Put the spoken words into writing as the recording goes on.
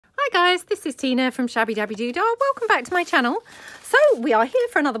Hi guys, this is Tina from Shabbydabbydoodah. Welcome back to my channel. So we are here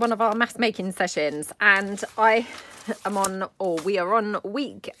for another one of our mass making sessions, and we are on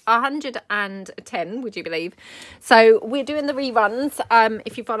week 110, would you believe? So we're doing the reruns.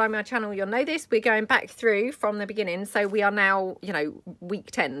 If you follow my channel, you'll know this. We're going back through from the beginning. So we are now,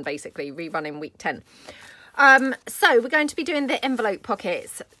 week 10, basically, rerunning week 10. So we're going to be doing the envelope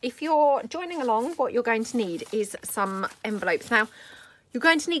pockets. If you're joining along, what you're going to need is some envelopes. Now, you're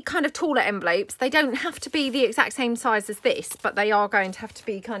going to need kind of taller envelopes. They don't have to be the exact same size as this, but they are going to have to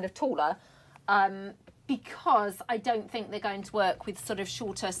be kind of taller because I don't think they're going to work with sort of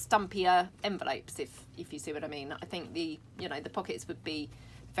shorter, stumpier envelopes, if you see what I mean. I think the pockets would be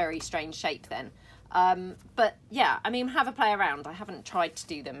very strange shape then. But yeah, I mean, have a play around. I haven't tried to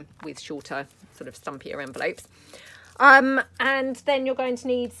do them with shorter, sort of stumpier envelopes. And then you're going to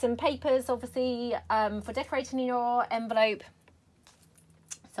need some papers, obviously, for decorating your envelope.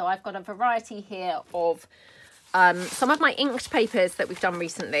 So I've got a variety here of some of my inked papers that we've done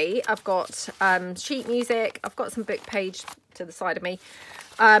recently. I've got sheet music, I've got some book page to the side of me,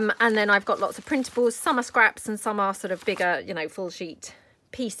 and then I've got lots of printables. Some are scraps and some are sort of bigger, full sheet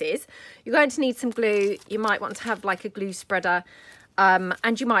pieces. You're going to need some glue. You might want to have like a glue spreader,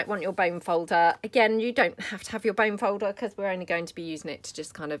 and you might want your bone folder. Again, you don't have to have your bone folder because we're only going to be using it to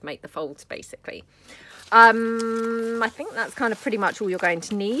just kind of make the folds, basically. I think that's kind of pretty much all you're going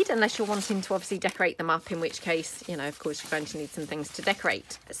to need, unless you're wanting to obviously decorate them up, in which case, of course, you're going to need some things to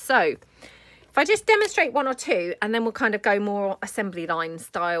decorate. So if I just demonstrate one or two, and then we'll kind of go more assembly line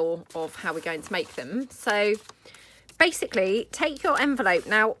style of how we're going to make them. So basically, take your envelope.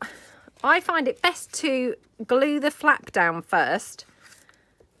 Now, I find it best to glue the flap down first,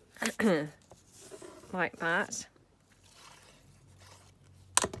 like that.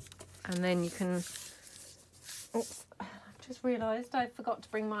 And then you can... Oops, I've just realised I forgot to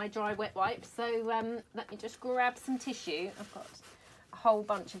bring my dry wet wipes, so let me just grab some tissue. I've got a whole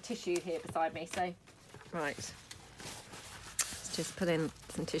bunch of tissue here beside me, so right, let's just put in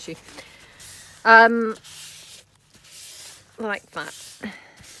some tissue like that.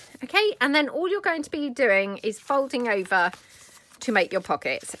 Okay, and then all you're going to be doing is folding over to make your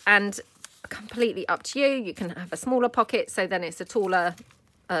pockets, and completely up to you. You can have a smaller pocket, so then it's a taller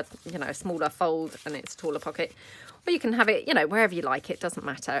a smaller fold and it's a taller pocket, or you can have it wherever you like. It doesn't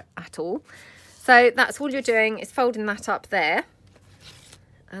matter at all. So that's all you're doing, is folding that up there,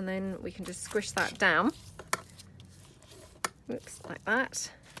 and then we can just squish that down. Oops, like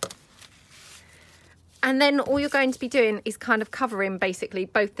that. And then all you're going to be doing is kind of covering basically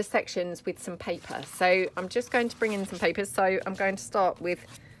both the sections with some paper. So I'm just going to bring in some papers. So I'm going to start with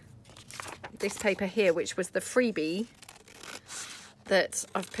this paper here, which was the freebie that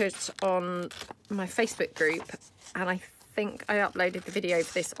I've put on my Facebook group, and I think I uploaded the video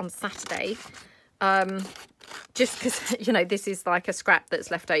for this on Saturday, just because this is like a scrap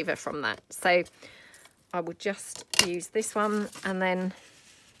that's left over from that. So I would just use this one, and then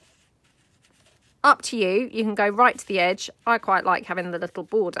up to you, you can go right to the edge. I quite like having the little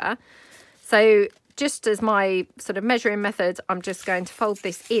border, so just as my sort of measuring method, I'm just going to fold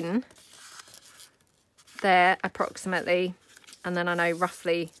this in there approximately. And then I know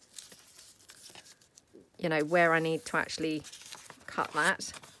roughly, where I need to actually cut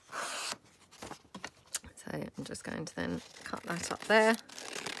that. So I'm just going to then cut that up there,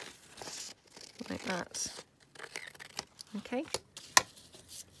 like that. Okay.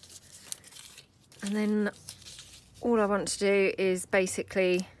 And then all I want to do is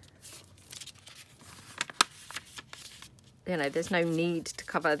basically, there's no need to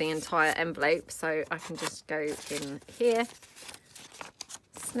cover the entire envelope. So I can just go in here,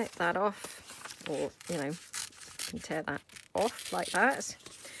 snip that off, or you can tear that off like that. So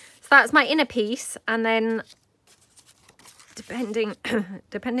that's my inner piece, and then depending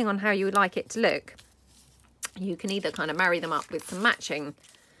on how you would like it to look, you can either kind of marry them up with some matching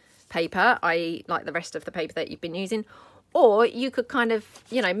paper, i.e. like the rest of the paper that you've been using, or you could kind of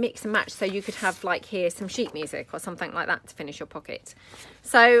mix and match. So you could have like here some sheet music or something like that to finish your pocket.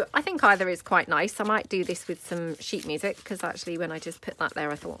 So I think either is quite nice. I might do this with some sheet music, because actually when I just put that there,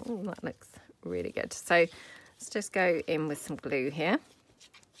 I thought, oh, that looks really good. So let's just go in with some glue here.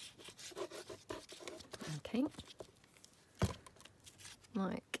 Okay,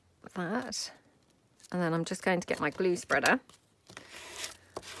 like that. And then I'm just going to get my glue spreader.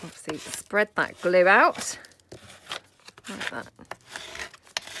 Obviously spread that glue out like that.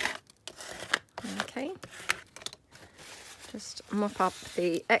 Okay, just mop up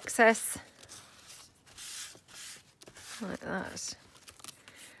the excess like that,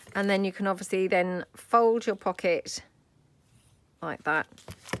 and then you can obviously then fold your pocket like that,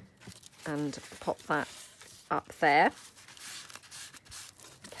 and pop that up there.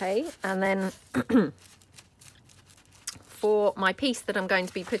 Okay, and then for my piece that I'm going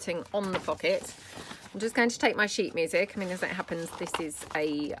to be putting on the pocket, I'm just going to take my sheet music. I mean, as it happens, this is a,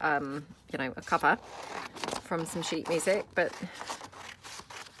 you know, a cover from some sheet music, but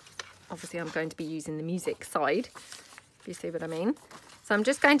obviously I'm going to be using the music side, if you see what I mean. So I'm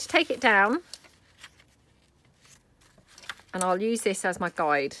just going to take it down, and I'll use this as my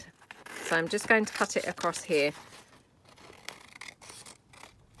guide. So I'm just going to cut it across here.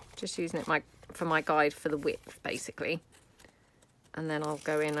 Just using it for my guide for the width, basically. And then I'll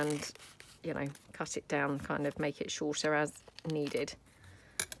go in and, you know, cut it down, kind of make it shorter as needed.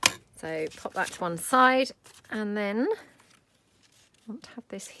 So pop that to one side, and then I want to have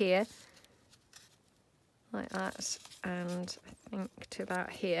this here like that, and I think to about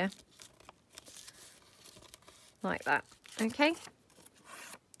here like that. Okay,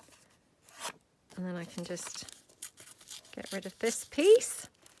 and then I can just get rid of this piece.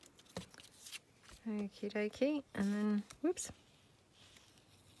 Okie dokie, and then whoops,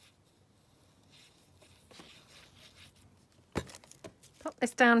 pop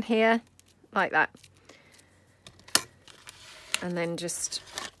this down here like that, and then just,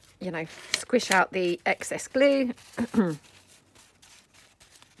 you know, squish out the excess glue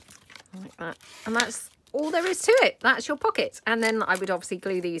like that, and that's all there is to it. That's your pocket. And then I would obviously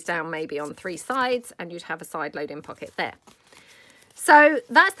glue these down maybe on 3 sides, and you'd have a side loading pocket there. So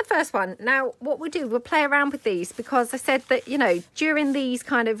that's the first one. Now what we'll do, we'll play around with these, because I said that, you know, during these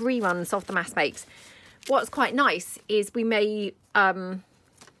kind of reruns of the mass makes, what's quite nice is we may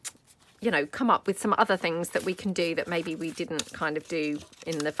you know, come up with some other things that we can do that maybe we didn't kind of do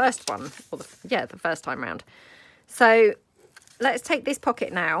in the first one, or the first time round. So let's take this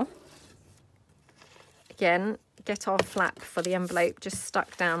pocket now. Again, get our flap for the envelope just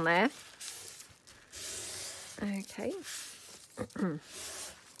stuck down there. Okay.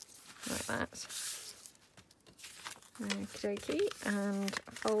 Like that. Okie dokie, and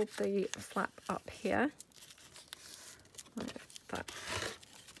fold the flap up here like that.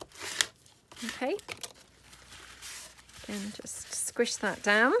 Okay, again, just squish that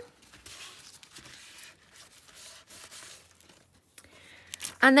down.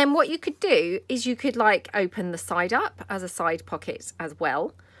 And then what you could do is you could like open the side up as a side pocket as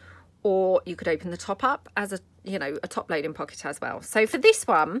well, or you could open the top up as a, you know, a top loading pocket as well. So for this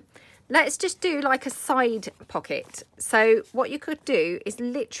one, let's just do like a side pocket. So what you could do is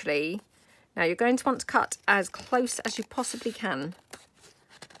literally, now you're going to want to cut as close as you possibly can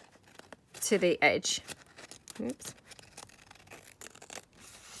to the edge. Oops.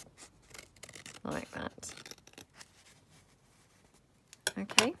 Like that.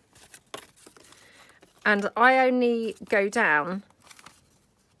 Okay. And I only go down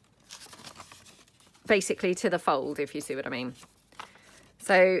basically to the fold, if you see what I mean.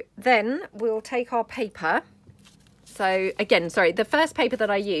 So then we'll take our paper. So again, sorry, the first paper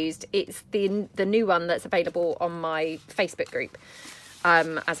that I used, it's the new one that's available on my Facebook group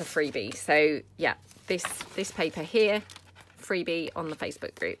as a freebie. So yeah, this paper here, freebie on the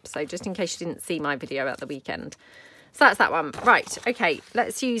Facebook group. So just in case you didn't see my video at the weekend. So that's that one. Right, okay,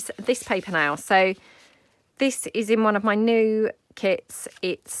 let's use this paper now. So this is in one of my new kits.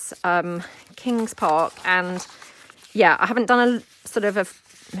 It's Kings Park, and yeah, I haven't done a sort of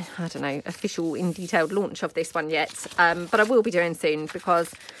I don't know, official in detailed launch of this one yet, but I will be doing soon,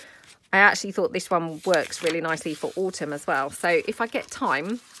 because I actually thought this one works really nicely for autumn as well. So if I get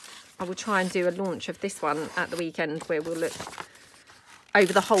time, I will try and do a launch of this one at the weekend, where we'll look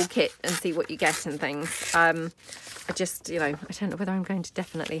over the whole kit and see what you get and things. I just, you know, I don't know whether I'm going to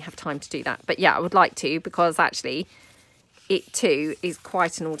definitely have time to do that, but yeah, I would like to, because actually it too is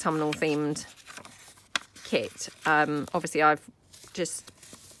quite an autumnal themed kit. Obviously I've just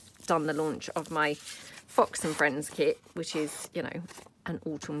done the launch of my Fox and Friends kit, which is, you know, an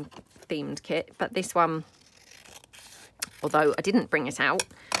autumn themed kit, but this one, although I didn't bring it out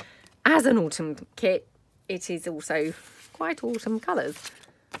as an autumn kit, it is also quite autumn colours.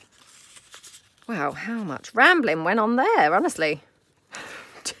 Wow, how much rambling went on there, honestly.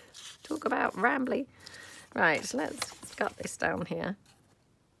 Talk about rambling. Right, so let's cut this down here.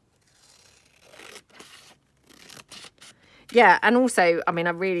 Yeah, and also, I mean,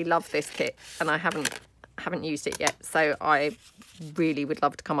 I really love this kit, and I haven't used it yet, so I really would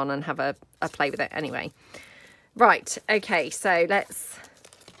love to come on and have a play with it anyway. Right, okay, so let's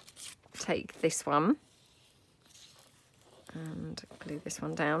take this one and glue this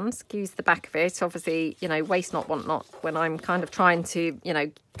one down. Excuse the back of it. Obviously, you know, waste not, want not. When I'm kind of trying to, you know,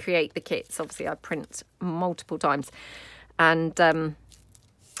 create the kits, obviously I print multiple times. And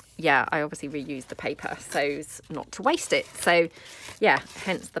yeah, I obviously reuse the paper so as not to waste it. So yeah,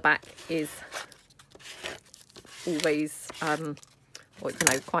 hence the back is always, or, you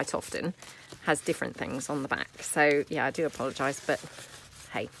know, quite often has different things on the back. So yeah, I do apologise, but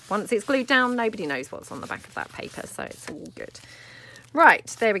hey, once it's glued down, nobody knows what's on the back of that paper, so it's all good. Right,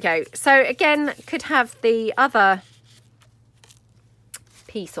 there we go. So again, could have the other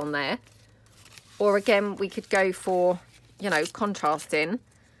piece on there, or again, we could go for, you know, contrasting,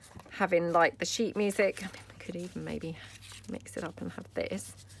 having like the sheet music. I mean, we could even maybe mix it up and have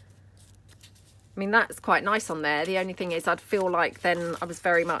this. I mean, that's quite nice on there. The only thing is I'd feel like then I was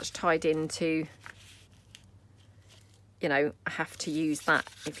very much tied into, you know, I have to use that,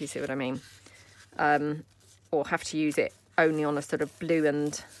 if you see what I mean. Or have to use it only on a sort of blue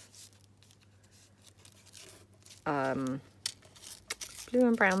and brown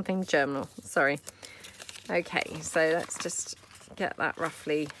themed journal. Sorry. Okay, so let's just get that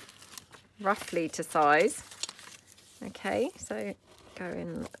roughly to size. Okay, so go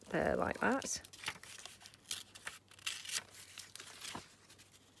in there like that.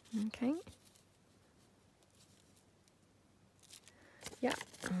 Okay. Yeah,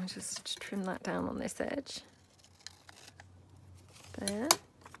 I'll just trim that down on this edge. There.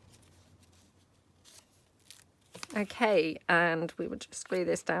 Okay, and we would just glue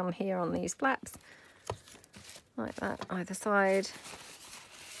this down here on these flaps. Like that, either side.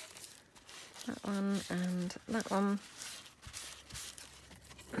 That one and that one.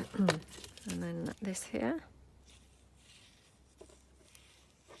 And then this here.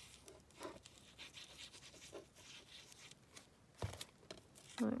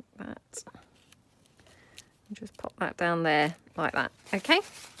 Like that. And just pop that down there like that. Okay.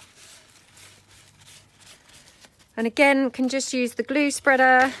 And again, can just use the glue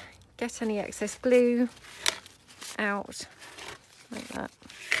spreader, get any excess glue out like that.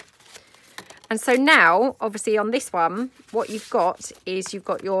 And so now, obviously on this one, what you've got is you've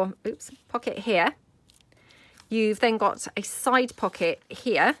got your pocket here. You've then got a side pocket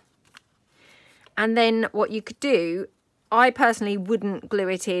here. And then what you could do, I personally wouldn't glue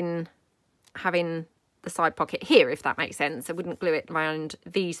it in having the side pocket here, if that makes sense. I wouldn't glue it around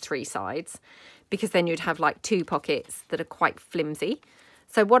these three sides, because then you'd have like two pockets that are quite flimsy.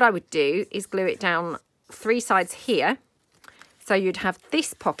 So what I would do is glue it down three sides here. So you'd have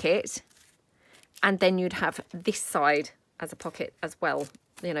this pocket, and then you'd have this side as a pocket as well,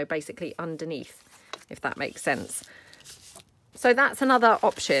 you know, basically underneath, if that makes sense. So that's another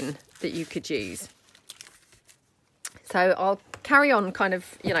option that you could use. So I'll carry on kind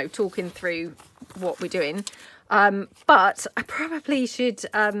of, you know, talking through what we're doing. But I probably should,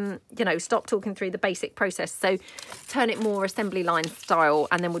 you know, stop talking through the basic process. So turn it more assembly line style,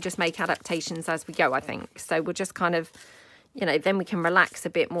 and then we'll just make adaptations as we go, I think. So we'll just kind of, you know, then we can relax a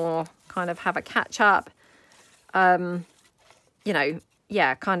bit more, kind of have a catch up. You know,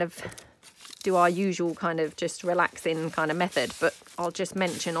 yeah, kind of do our usual kind of just relaxing kind of method, but I'll just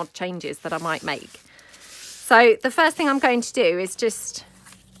mention odd changes that I might make. So the first thing I'm going to do is just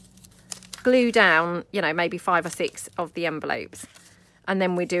glue down, you know, maybe 5 or 6 of the envelopes, and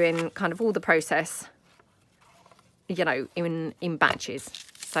then we're doing kind of all the process, you know, in batches,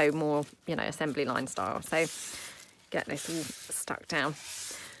 so more, you know, assembly line style. So get this all stuck down.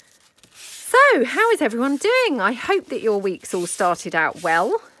 So how is everyone doing? I hope that your week's all started out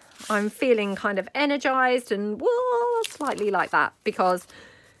well. I'm feeling kind of energized and slightly like that, because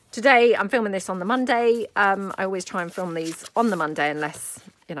today I'm filming this on the Monday. I always try and film these on the Monday, unless,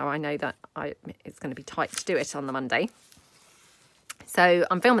 you know, I know that it's going to be tight to do it on the Monday. So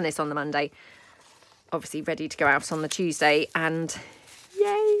I'm filming this on the Monday, obviously ready to go out on the Tuesday, and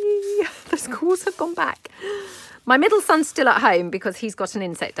yay, the schools have gone back. My middle son's still at home because he's got an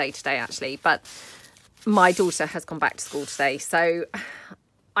inset day today, actually, but my daughter has gone back to school today. So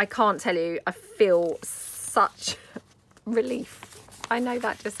I can't tell you, I feel such relief. I know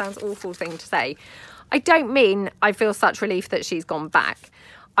that just sounds an awful thing to say. I don't mean I feel such relief that she's gone back.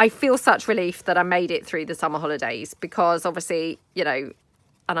 I feel such relief that I made it through the summer holidays, because obviously, you know,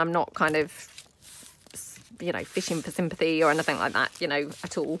 and I'm not kind of, you know, fishing for sympathy or anything like that, you know,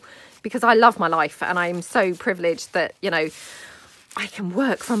 at all, because I love my life and I'm so privileged that, you know, I can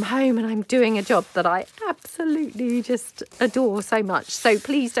work from home and I'm doing a job that I absolutely just adore so much. So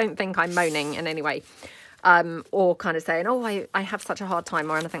please don't think I'm moaning in any way, or kind of saying, oh, I have such a hard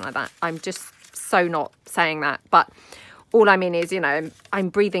time or anything like that. I'm just so not saying that. But all I mean is, you know, I'm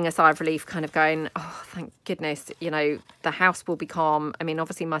breathing a sigh of relief, kind of going, oh, thank goodness, you know, the house will be calm. I mean,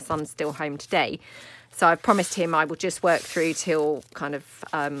 obviously my son's still home today, so I've promised him I will just work through till kind of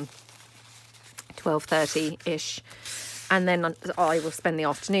 12:30-ish. and then I will spend the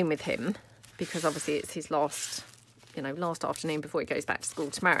afternoon with him, because obviously it's his last afternoon before he goes back to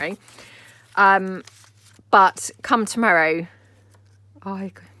school tomorrow. But come tomorrow,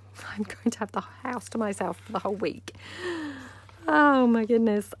 I'm going to have the house to myself for the whole week. Oh my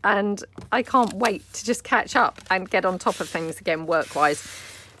goodness. And I can't wait to just catch up and get on top of things again work-wise,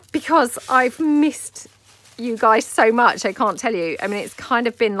 because I've missed you guys so much. I can't tell you. I mean, it's kind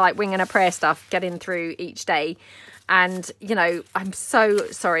of been like winging a prayer stuff, getting through each day. And, you know, I'm so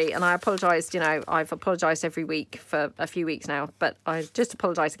sorry. And I apologise, you know, I've apologised every week for a few weeks now, but I just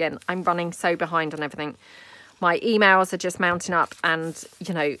apologise again. I'm running so behind on everything. My emails are just mounting up, and,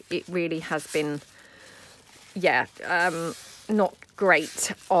 you know, it really has been, yeah, not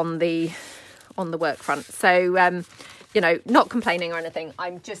great on the work front. So, you know, not complaining or anything.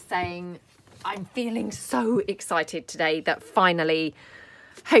 I'm just saying I'm feeling so excited today that finally,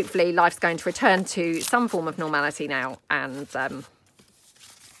 hopefully, life's going to return to some form of normality now. And,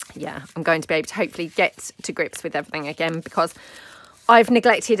 yeah, I'm going to be able to hopefully get to grips with everything again, because I've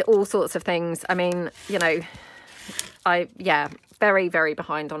neglected all sorts of things. I mean, you know, very, very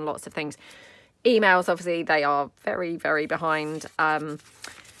behind on lots of things. Emails, obviously, they are very, very behind.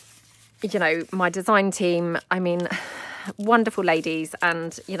 You know, my design team, I mean, wonderful ladies,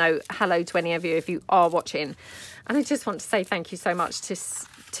 and, you know, hello to any of you if you are watching. And I just want to say thank you so much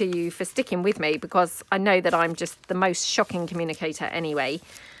to you for sticking with me, because I know that I'm just the most shocking communicator anyway.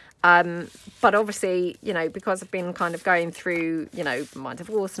 But obviously, you know, because I've been kind of going through, you know, my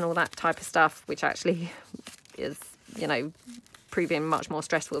divorce and all that type of stuff, which actually is, you know, proving much more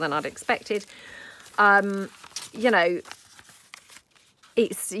stressful than I'd expected. You know,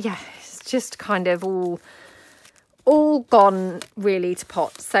 it's just kind of all gone really to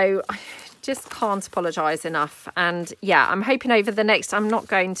pot. So I just can't apologise enough. And yeah, I'm hoping over the next, I'm not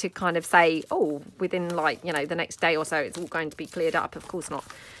going to kind of say, oh, within like, you know, the next day or so, it's all going to be cleared up. Of course not.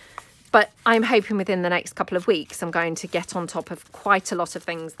 But I'm hoping within the next couple of weeks, I'm going to get on top of quite a lot of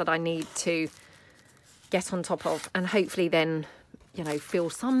things that I need to get on top of. And hopefully then, you know, feel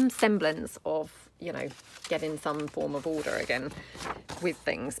some semblance of, you know, getting some form of order again with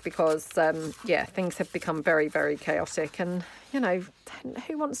things, because yeah, things have become very, very chaotic, and, you know,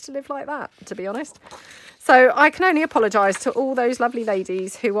 who wants to live like that, to be honest? So I can only apologise to all those lovely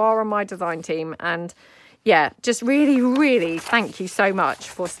ladies who are on my design team, and yeah, just really, really thank you so much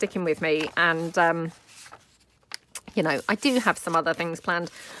for sticking with me. And you know, I do have some other things planned.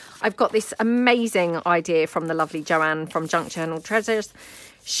 I've got this amazing idea from the lovely Joanne from Junk Journal Treasures.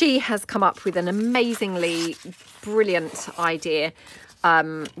 She has come up with an amazingly brilliant idea,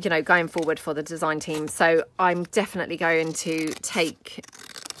 you know, going forward for the design team. So I'm definitely going to take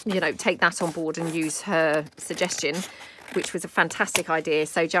that on board and use her suggestion, which was a fantastic idea.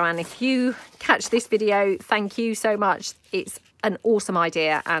 So Joanne, if you catch this video, thank you so much. It's an awesome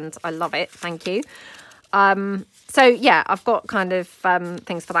idea and I love it. Thank you. So yeah, I've got kind of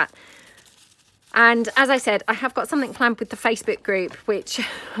things for that. And as I said, I have got something planned with the Facebook group, which,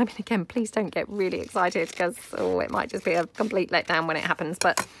 I mean, again, please don't get really excited, because it might just be a complete letdown when it happens.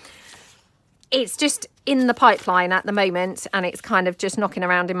 But it's just in the pipeline at the moment, and it's kind of just knocking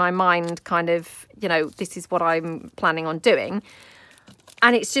around in my mind, kind of, you know, this is what I'm planning on doing.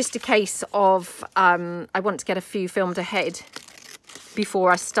 And it's just a case of I want to get a few filmed ahead before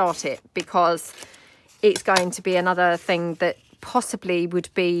I start it, because it's going to be another thing that possibly would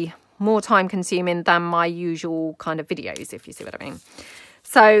be more time consuming than my usual kind of videos, if you see what I mean.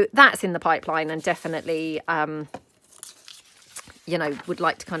 So that's in the pipeline, and definitely, you know, would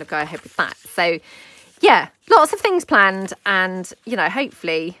like to kind of go ahead with that. So yeah, lots of things planned, and, you know,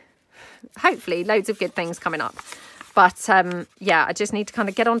 hopefully loads of good things coming up. But yeah, I just need to kind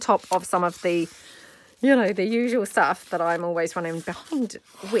of get on top of some of the, you know, the usual stuff that I'm always running behind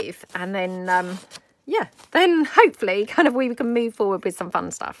with, and then yeah, then hopefully kind of we can move forward with some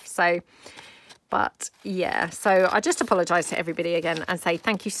fun stuff. So, but yeah, so I just apologise to everybody again and say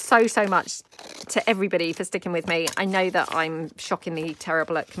thank you so much to everybody for sticking with me. I know that I'm shockingly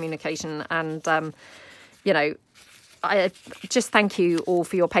terrible at communication, and you know, I just thank you all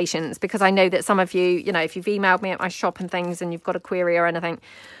for your patience, because I know that some of you, you know, if you've emailed me at my shop and things and you've got a query or anything,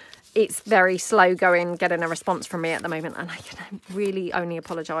 it's very slow going, getting a response from me at the moment. And I can really only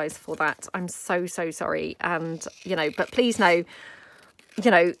apologise for that. I'm so sorry. And, you know, but please know,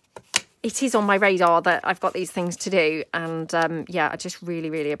 you know, it is on my radar that I've got these things to do. And yeah, I just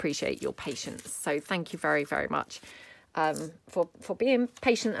really appreciate your patience. So thank you very much for being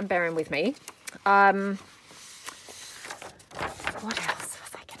patient and bearing with me. What else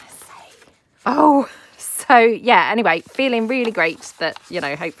was I going to say? Oh, so yeah, anyway, feeling really great that, you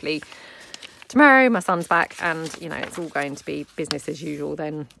know, hopefully tomorrow my son's back, and you know, it's all going to be business as usual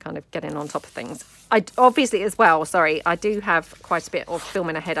then, kind of getting on top of things. I obviously as well, sorry, I do have quite a bit of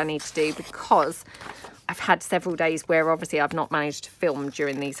filming ahead I need to do, because I've had several days where obviously I've not managed to film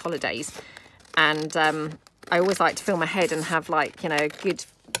during these holidays, and I always like to film ahead and have, like, you know, good,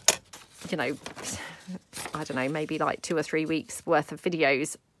 you know, I don't know, maybe like 2 or 3 weeks worth of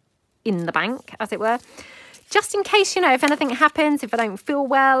videos in the bank, as it were, just in case, you know, if anything happens, if I don't feel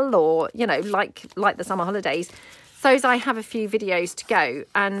well, or, you know, like the summer holidays, so as I have a few videos to go.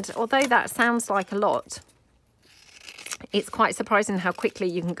 And although that sounds like a lot, it's quite surprising how quickly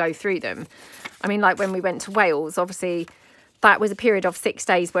you can go through them. I mean, like when we went to Wales, obviously that was a period of 6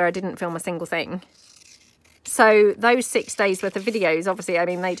 days where I didn't film a single thing. So those 6 days worth of videos, obviously, I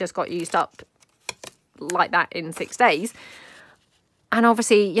mean, they just got used up like that in 6 days. And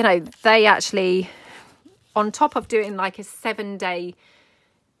obviously, you know, they actually, on top of doing like a 7-day,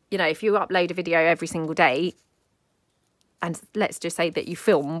 you know, if you upload a video every single day, and let's just say that you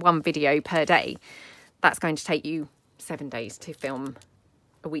film 1 video per day, that's going to take you 7 days to film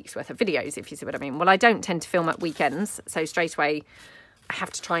a week's worth of videos, if you see what I mean. Well, I don't tend to film at weekends, so straight away I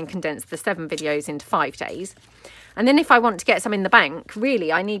have to try and condense the 7 videos into 5 days. And then if I want to get some in the bank,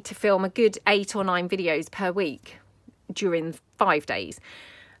 really, I need to film a good 8 or 9 videos per week during 5 days.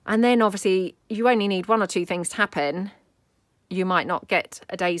 And then obviously you only need 1 or 2 things to happen. You might not get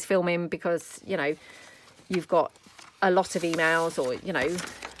a day's filming because, you know, you've got a lot of emails, or, you know,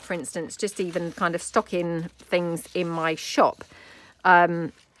 for instance, just even kind of stocking things in my shop.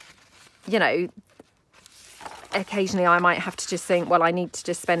 You know, occasionally I might have to just think, well, I need to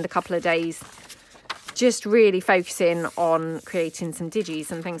just spend a couple of days just really focusing on creating some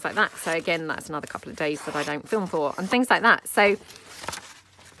digis and things like that. So again, that's another couple of days that I don't film for, and things like that. So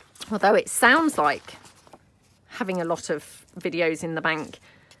although it sounds like having a lot of videos in the bank,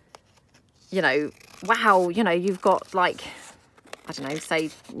 you know, wow, you know, you've got like, I don't know,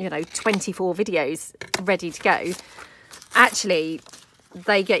 say, you know, 24 videos ready to go. Actually,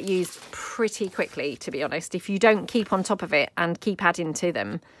 they get used pretty quickly, to be honest. If you don't keep on top of it and keep adding to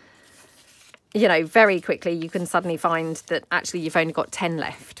them, you know, very quickly you can suddenly find that actually you've only got 10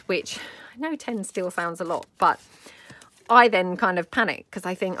 left, which I know 10 still sounds a lot, but I then kind of panic because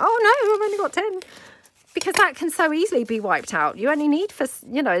I think, oh no, I've only got 10. Because that can so easily be wiped out. You only need for,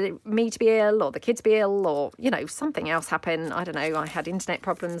 you know, me to be ill, or the kids be ill, or, you know, something else happen. I don't know, I had internet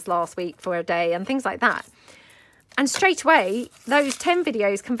problems last week for a day and things like that. And straight away, those 10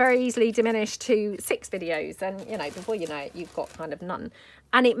 videos can very easily diminish to 6 videos. And, you know, before you know it, you've got kind of none.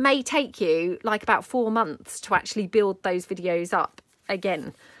 And it may take you like about 4 months to actually build those videos up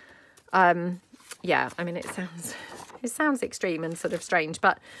again. Yeah, I mean, it sounds extreme and sort of strange,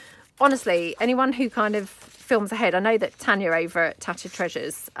 but honestly, anyone who kind of films ahead, I know that Tanya over at Tattered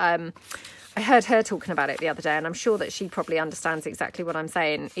Treasures, I heard her talking about it the other day, and I'm sure that she probably understands exactly what I'm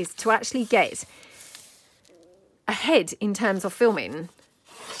saying, is to actually get ahead in terms of filming,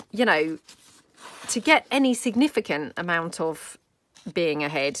 you know, to get any significant amount of being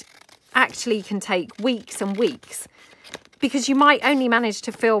ahead actually can take weeks and weeks, because you might only manage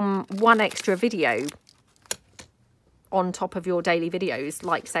to film 1 extra video on top of your daily videos,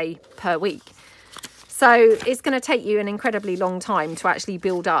 like say per week. So it's going to take you an incredibly long time to actually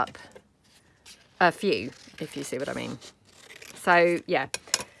build up a few, if you see what I mean. So yeah,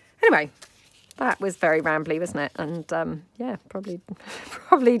 anyway, that was very rambly, wasn't it? And yeah,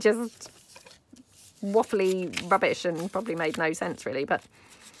 probably just waffly rubbish and probably made no sense really, but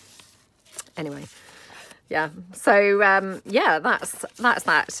anyway, yeah. So yeah, that's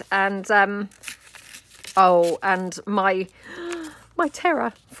that. And oh, and my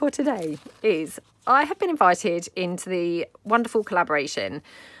terror for today is I have been invited into the wonderful collaboration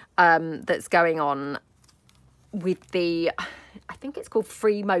that's going on with the, I think it's called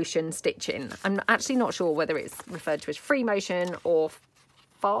free motion stitching. I'm actually not sure whether it's referred to as free motion or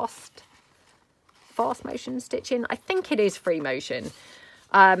fast motion stitching. I think it is free motion.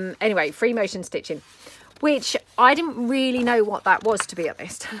 Anyway, free motion stitching, which I didn't really know what that was, to be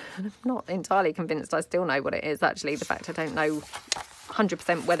honest. I'm not entirely convinced I still know what it is, actually. The fact I don't know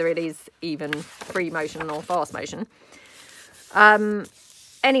 100% whether it is even free motion or fast motion.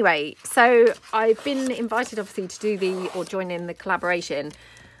 Anyway, so I've been invited, obviously, to do or join in the collaboration,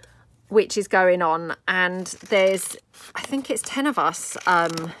 which is going on. And there's, I think it's 10 of us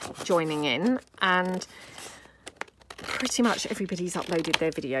joining in. And pretty much everybody's uploaded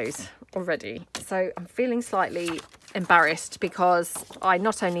their videos already. So I'm feeling slightly embarrassed because I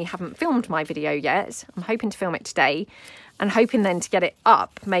not only haven't filmed my video yet, I'm hoping to film it today and hoping then to get it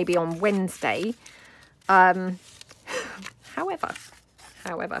up maybe on Wednesday. However,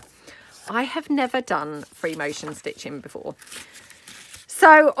 I have never done free motion stitching before.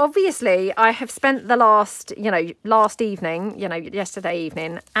 So obviously I have spent the last evening, yesterday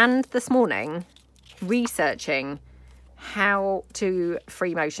evening and this morning researching how to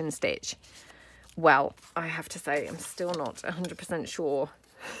free motion stitch. Well, I have to say I'm still not 100% sure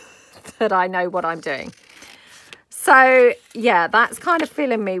that I know what I'm doing. So yeah, that's kind of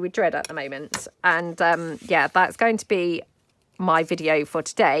filling me with dread at the moment. And yeah, that's going to be my video for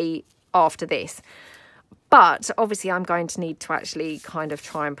today after this. But obviously I'm going to need to actually kind of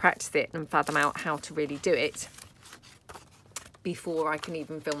try and practice it and fathom out how to really do it before I can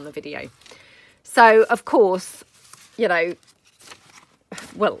even film the video. So of course,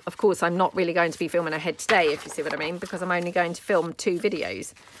 well, of course I'm not really going to be filming ahead today, if you see what I mean, because I'm only going to film 2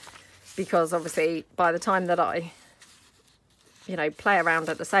 videos. Because obviously by the time that I play around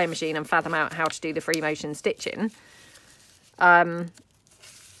at the sewing machine and fathom out how to do the free motion stitching, and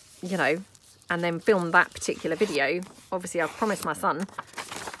then film that particular video, obviously I've promised my son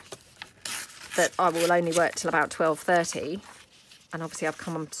that I will only work till about 12:30, and obviously I've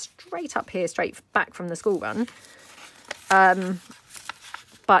come straight up here, straight back from the school run.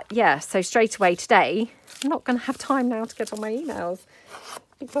 But yeah, so straight away today, I'm not going to have time now to get on my emails,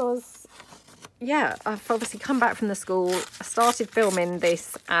 because yeah, I've obviously come back from the school. I started filming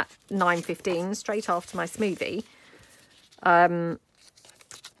this at 9:15, straight after my smoothie.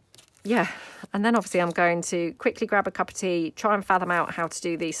 Yeah, and then obviously I'm going to quickly grab a cup of tea, try and fathom out how to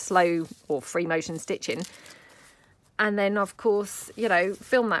do the slow or free motion stitching. And then, of course,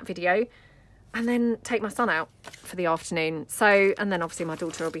 film that video and then take my son out for the afternoon. So, and then obviously my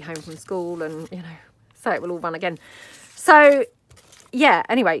daughter will be home from school and, so it will all run again. So, yeah,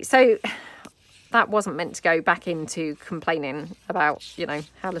 anyway, so that wasn't meant to go back into complaining about,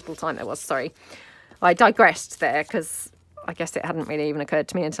 how little time there was. Sorry, I digressed there because I guess it hadn't really even occurred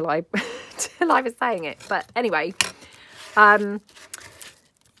to me until I was saying it. But anyway,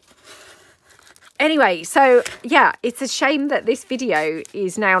 so yeah, it's a shame that this video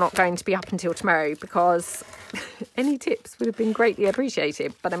is now not going to be up until tomorrow, because any tips would have been greatly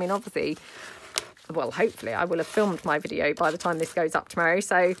appreciated. But I mean, obviously, well, hopefully I will have filmed my video by the time this goes up tomorrow,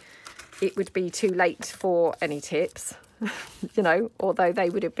 so it would be too late for any tips, although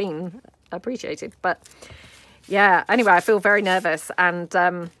they would have been appreciated. But yeah, anyway, I feel very nervous, and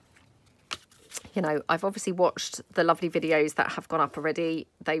I've obviously watched the lovely videos that have gone up already.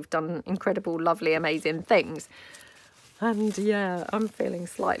 They've done incredible, lovely, amazing things. And yeah, I'm feeling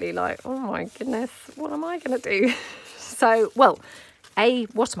slightly like, oh my goodness, what am I going to do? So, well,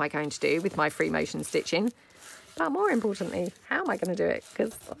 what am I going to do with my free motion stitching? But more importantly, how am I going to do it?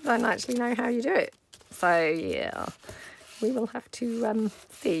 Because I don't actually know how you do it. So yeah, we will have to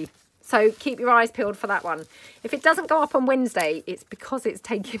see. So keep your eyes peeled for that one. If it doesn't go up on Wednesday, it's because it's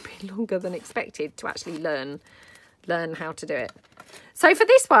taking me longer than expected to actually learn how to do it. So for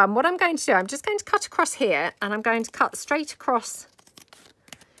this one, what I'm going to do, I'm just going to cut across here, and I'm going to cut straight across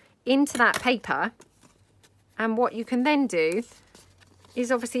into that paper. And what you can then do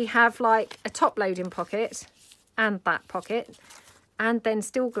is obviously have like a top loading pocket and that pocket, and then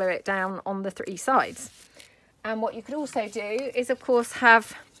still glue it down on the 3 sides. And what you could also do is, of course,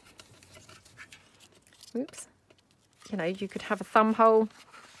 have, oops, you could have a thumb hole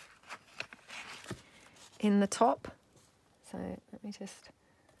in the top. So let me just,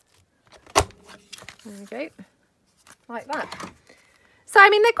 there we go, like that. So, I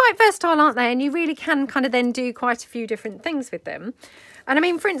mean, they're quite versatile, aren't they? And you really can kind of then do quite a few different things with them. And I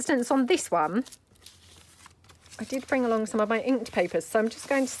mean, for instance, on this one, I did bring along some of my inked papers. So I'm just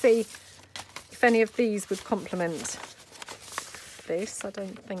going to see if any of these would complement this. I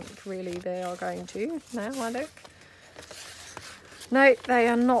don't think really they are going to. Now I look. No, they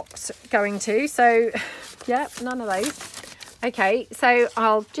are not going to. So, yeah, none of those. Okay, so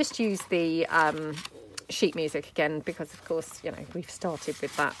I'll just use the sheet music again, because of course, we've started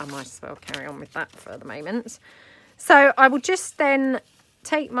with that. I might as well carry on with that for the moment. So I will just then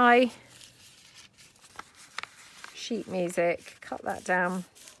take my sheet music, cut that down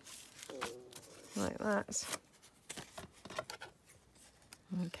like that.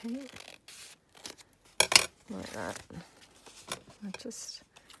 Okay, like that. I'm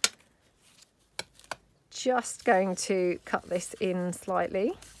just going to cut this in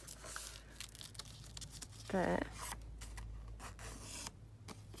slightly. There.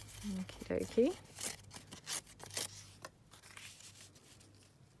 Okie dokie.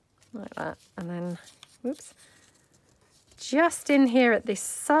 Like that. And then, whoops. Just in here at this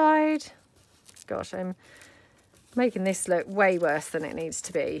side. Gosh, I'm making this look way worse than it needs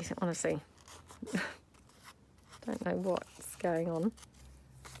to be, honestly. Don't know what's going on.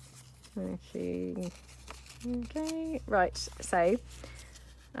 Okay. Okay, right, so,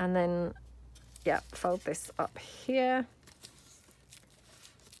 and then, yeah, fold this up here,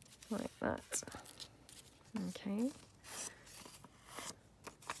 like that. Okay.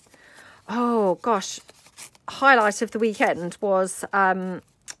 Oh, gosh, highlight of the weekend was,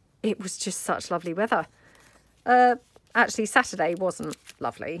 it was just such lovely weather. Actually, Saturday wasn't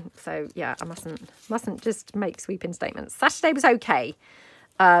lovely, so yeah, I mustn't just make sweeping statements. Saturday was okay,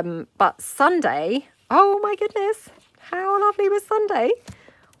 but Sunday, oh my goodness, how lovely was Sunday?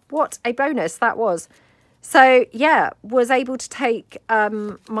 What a bonus that was. So yeah, was able to take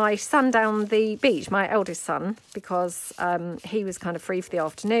my son down the beach, my eldest son, because he was kind of free for the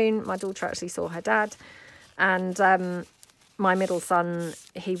afternoon. My daughter actually saw her dad, and my middle son,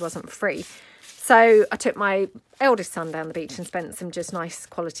 he wasn't free. So I took my eldest son down the beach and spent some just nice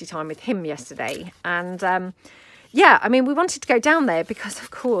quality time with him yesterday. And yeah, I mean, we wanted to go down there because,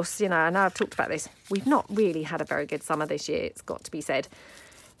 of course, you know, I know I've talked about this. We've not really had a very good summer this year, it's got to be said.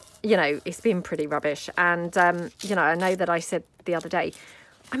 You know, it's been pretty rubbish. And, you know, I know that I said the other day,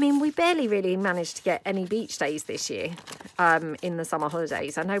 I mean, we barely really managed to get any beach days this year in the summer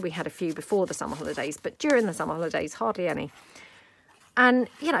holidays. I know we had a few before the summer holidays, but during the summer holidays, hardly any. And,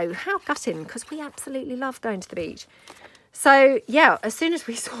 you know, how gutting, because we absolutely love going to the beach. So, yeah, as soon as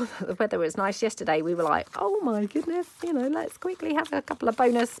we saw that the weather was nice yesterday, we were like, oh, my goodness, you know, let's quickly have a couple of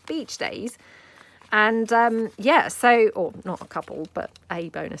bonus beach days. And, yeah, so, or not a couple, but a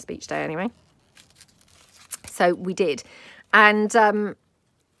bonus beach day anyway. So we did. And,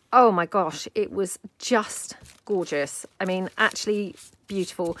 oh, my gosh, it was just gorgeous. I mean, actually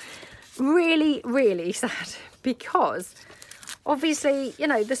beautiful. Really, really sad because obviously, you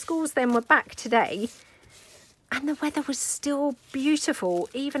know, the schools then were back today and the weather was still beautiful,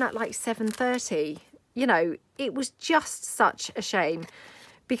 even at like 7:30. You know, it was just such a shame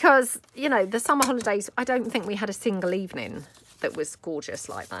because, you know, the summer holidays, I don't think we had a single evening that was gorgeous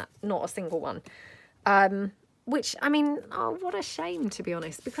like that. Not a single one. Which, I mean, oh, what a shame, to be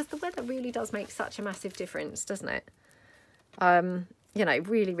honest, because the weather really does make such a massive difference, doesn't it? You know,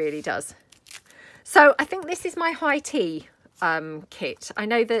 really, really does. So I think this is my high tea kit. I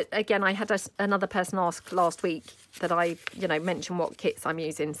know that, again, I had another person ask last week that I, you know, mentioned what kits I'm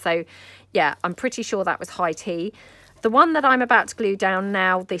using. So, yeah, I'm pretty sure that was high tea. The one that I'm about to glue down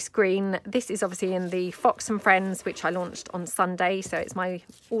now, this green, this is obviously in the Fox and Friends, which I launched on Sunday. So it's my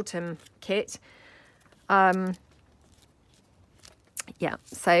autumn kit. Yeah,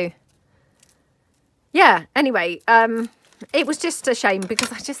 so, yeah, anyway, it was just a shame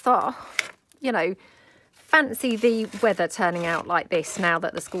because I just thought, oh, you know, fancy the weather turning out like this now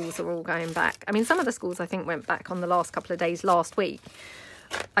that the schools are all going back. I mean, some of the schools I think went back on the last couple of days last week.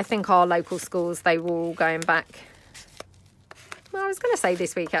 I think our local schools, they were all going back. Well, I was going to say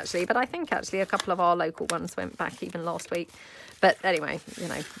this week actually, but I think actually a couple of our local ones went back even last week. But anyway, you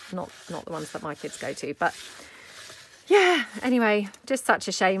know, not the ones that my kids go to. But yeah, anyway, just such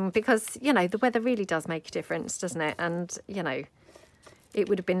a shame because, you know, the weather really does make a difference, doesn't it? And, you know, it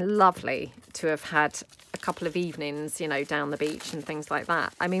would have been lovely to have had a couple of evenings, you know, down the beach and things like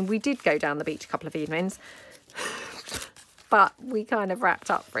that. I mean, we did go down the beach a couple of evenings, but we kind of wrapped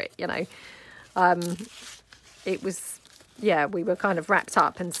up for it, you know. It was, yeah, we were kind of wrapped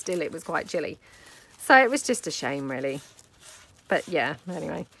up and still it was quite chilly. So it was just a shame, really. But yeah,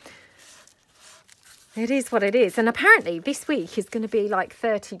 anyway, it is what it is. And apparently this week is going to be like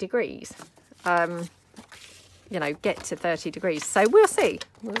 30 degrees. You know, get to 30 degrees. So we'll see.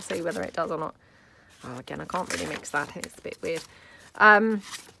 We'll see whether it does or not. Oh, again, I can't really mix that. It's a bit weird.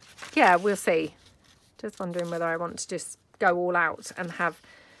 Yeah, we'll see. Just wondering whether I want to just go all out and have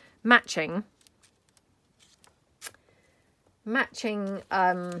matching,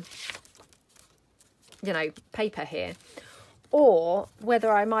 you know, paper here. Or whether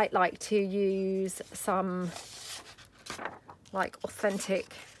I might like to use some, like,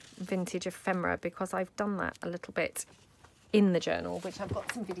 authentic vintage ephemera, because I've done that a little bit in the journal, which I've got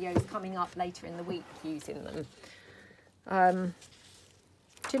some videos coming up later in the week using them. Do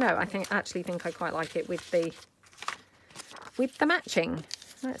you know, I actually think I quite like it with the matching.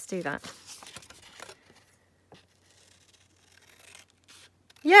 Let's do that.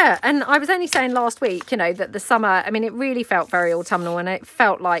 Yeah, and I was only saying last week, you know, that the summer, I mean, it really felt very autumnal and it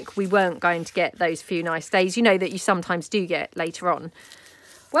felt like we weren't going to get those few nice days, you know, that you sometimes do get later on.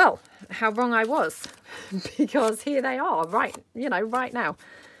 Well, how wrong I was, because here they are, right, you know, right now.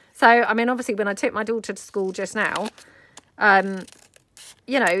 So, I mean, obviously, when I took my daughter to school just now,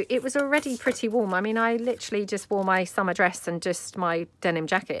 you know, it was already pretty warm. I mean, I literally just wore my summer dress and just my denim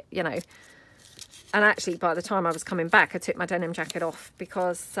jacket, you know. And actually, by the time I was coming back, I took my denim jacket off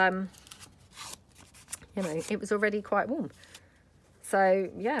because, you know, it was already quite warm. So,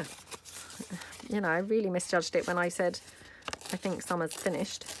 yeah, you know, I really misjudged it when I said, I think summer's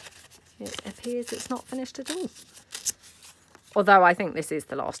finished. It appears it's not finished at all. Although I think this is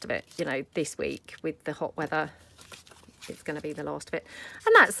the last of it, you know, this week with the hot weather, it's going to be the last of it.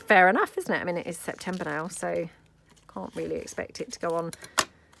 And that's fair enough, isn't it? I mean, it is September now, so can't really expect it to go on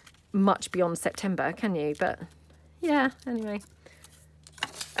much beyond September, can you? But yeah, anyway.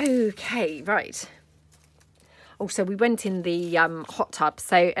 Okay, right. Also, we went in the hot tub.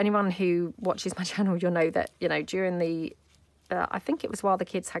 So anyone who watches my channel, you'll know that, you know, during the, I think it was while the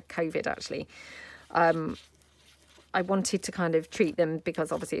kids had COVID, actually, I wanted to kind of treat them because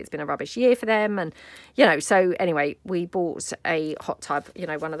obviously it's been a rubbish year for them. And, you know, so anyway, we bought a hot tub, you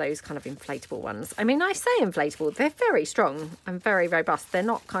know, one of those kind of inflatable ones. I mean, I say inflatable, they're very strong and very robust. They're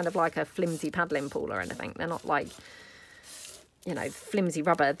not kind of like a flimsy paddling pool or anything. They're not like, you know, flimsy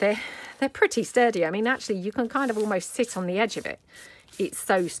rubber. They're pretty sturdy. I mean, actually, you can kind of almost sit on the edge of it. It's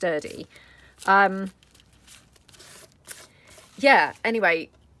so sturdy. Yeah, anyway,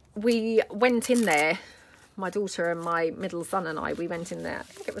 we went in there. My daughter and my middle son and I, we went in there, I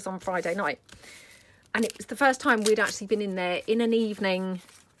think it was on Friday night. And it was the first time we'd actually been in there in an evening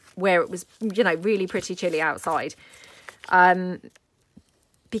where it was, you know, really pretty chilly outside.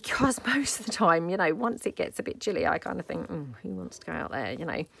 Because most of the time, you know, once it gets a bit chilly, I kind of think, who wants to go out there, you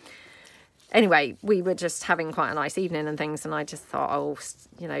know. Anyway, we were just having quite a nice evening and things. And I just thought, oh,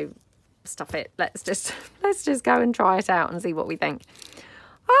 you know, stuff it. Let's just go and try it out and see what we think.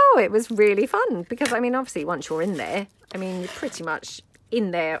 Oh, it was really fun because, I mean, obviously once you're in there, I mean, you're pretty much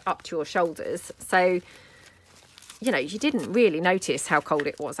in there up to your shoulders. So, you know, you didn't really notice how cold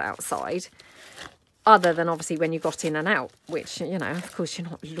it was outside other than obviously when you got in and out, which, you know, of course, you're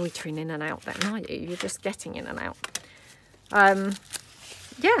not loitering in and out then, are you? You're just getting in and out.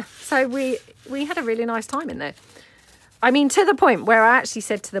 Yeah, so we had a really nice time in there. I mean, to the point where I actually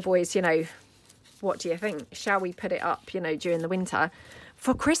said to the boys, you know, what do you think? Shall we put it up, you know, during the winter?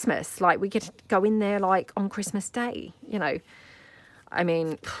 For Christmas, like we could go in there like on Christmas Day, you know. I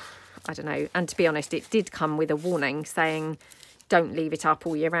mean, I don't know. And to be honest, it did come with a warning saying don't leave it up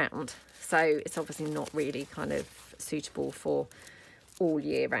all year round. So it's obviously not really kind of suitable for all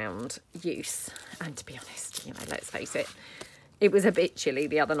year round use. And to be honest, you know, let's face it, it was a bit chilly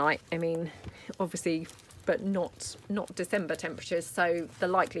the other night. I mean, obviously, but not December temperatures. So the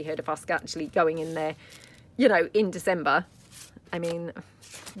likelihood of us actually going in there, you know, in December, I mean,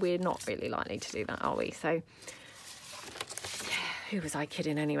 we're not really likely to do that, are we? So, yeah, who was I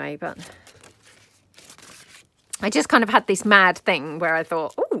kidding anyway? But I just kind of had this mad thing where I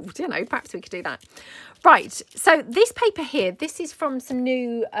thought, oh, you know, perhaps we could do that. Right, so this paper here, this is from some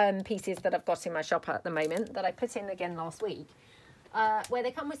new pieces that I've got in my shop at the moment that I put in again last week, where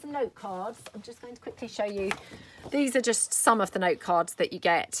they come with some note cards. I'm just going to quickly show you. These are just some of the note cards that you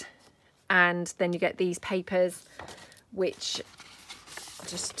get. And then you get these papers, which,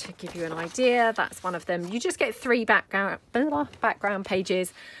 just to give you an idea, that's one of them. You just get 3 background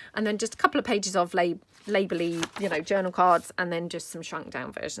pages and then just a couple of pages of labelly, you know, journal cards, and then just some shrunk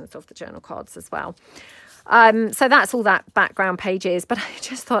down versions of the journal cards as well. So that's all that background pages, but I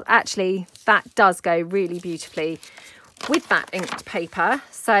just thought actually that does go really beautifully with that inked paper.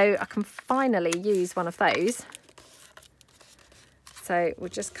 So I can finally use one of those. So we'll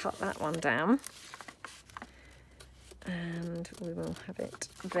just cut that one down. And we will have it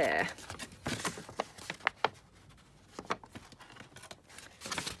there.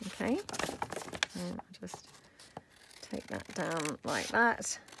 Okay, and I'll just take that down like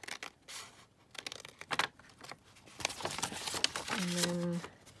that. And then,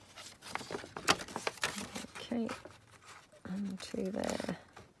 okay, onto there.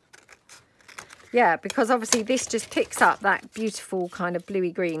 Yeah, because obviously this just picks up that beautiful kind of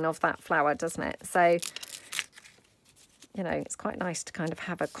bluey green of that flower, doesn't it? So, you know, it's quite nice to kind of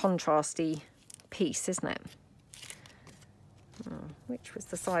have a contrasty piece, isn't it? Oh, which was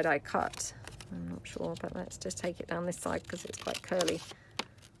the side I cut? I'm not sure, but let's just take it down this side because it's quite curly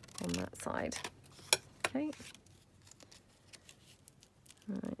on that side. Okay.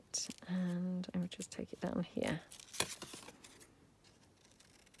 Right, and I will just take it down here.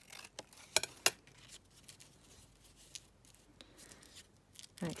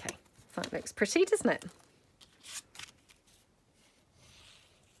 Okay, that looks pretty, doesn't it?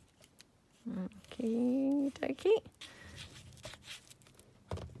 Okie dokie.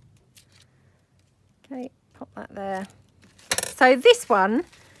 Okay, pop that there. So this one,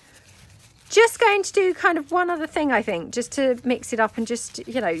 just going to do kind of one other thing, I think, just to mix it up and just,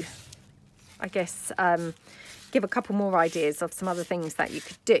 you know, I guess, give a couple more ideas of some other things that you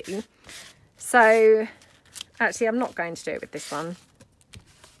could do. So actually, I'm not going to do it with this one.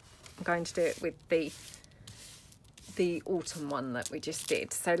 I'm going to do it with the autumn one that we just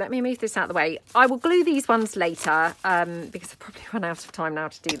did. So let me move this out of the way. I will glue these ones later because I've probably run out of time now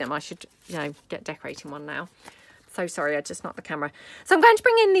to do them. I should, you know, get decorating one now. So sorry, I just knocked the camera. So I'm going to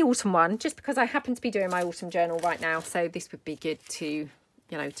bring in the autumn one just because I happen to be doing my autumn journal right now. So this would be good to, you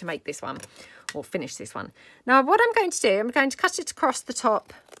know, to make this one or finish this one. Now, what I'm going to do, I'm going to cut it across the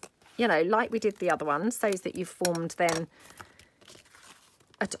top, you know, like we did the other one, so that you've formed then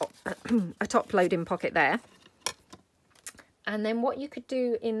a top loading pocket there. And then what you could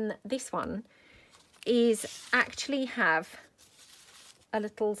do in this one is actually have a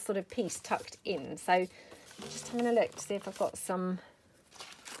little sort of piece tucked in. So just having a look to see if I've got some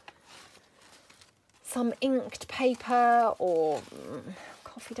inked paper or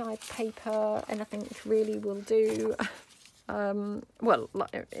coffee dyed paper. Anything really will do. Well,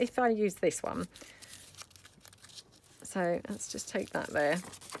 if I use this one. So let's just take that there.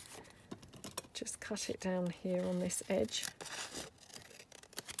 Just cut it down here on this edge.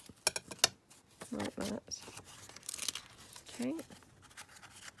 Like that. Okay.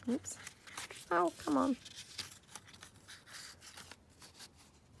 Oops. Oh, come on.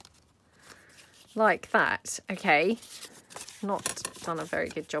 Like that. Okay. Not done a very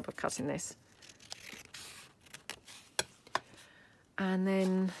good job of cutting this. And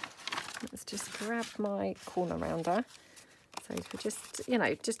then let's just grab my corner rounder. So we're just, you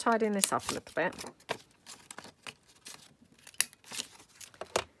know, just tidying this up a little bit.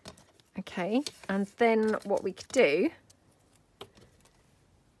 Okay, and then what we could do,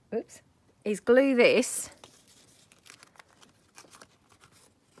 oops, is glue this.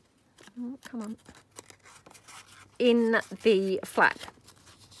 Oh, come on. In the flap.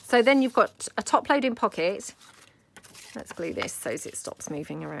 So then you've got a top loading pocket. Let's glue this so as it stops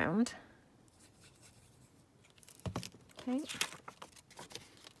moving around. Okay.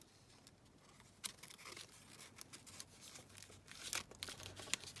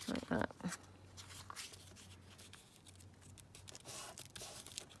 Like that.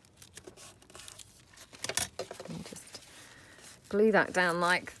 And just glue that down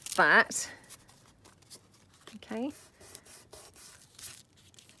like that. Okay.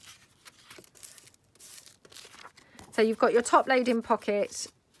 So you've got your top loading pocket.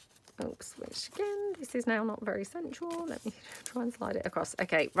 Oops, which again, this is now not very central. Let me try and slide it across.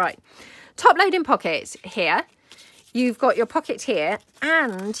 Okay, right. Top loading pocket here. You've got your pocket here,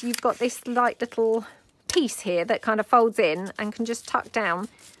 and you've got this light little piece here that kind of folds in and can just tuck down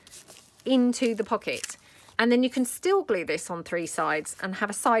into the pocket. And then you can still glue this on 3 sides and have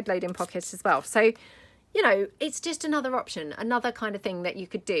a side loading pocket as well. So, you know, it's just another option, another kind of thing that you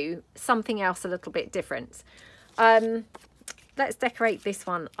could do, something else a little bit different. Let's decorate this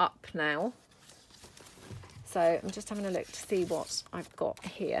one up now. So I'm just having a look to see what I've got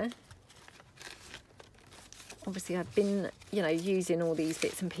here. Obviously I've been, you know, using all these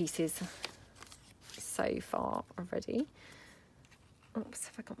bits and pieces so far already. Oops,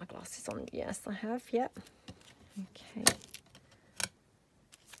 have I got my glasses on? Yes, I have, yep. Okay.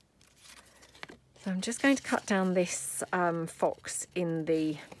 So I'm just going to cut down this fox in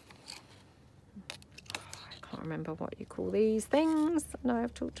the... I can't remember what you call these things. I know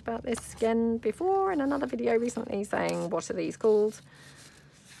I've talked about this again before in another video recently saying what are these called.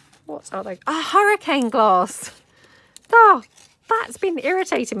 What are they? A hurricane glass. Oh, that's been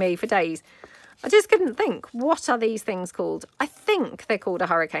irritating me for days. I just couldn't think, what are these things called? I think they're called a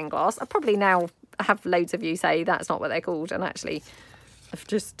hurricane glass. I probably now have loads of you say that's not what they're called, and actually I've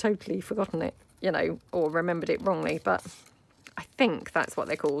just totally forgotten it, you know, or remembered it wrongly, but I think that's what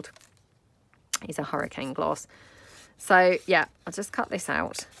they're called. Is a hurricane glass. So yeah, I'll just cut this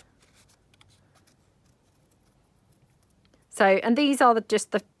out. So, and these are just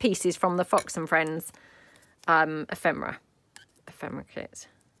the pieces from the Fox and Friends ephemera kit.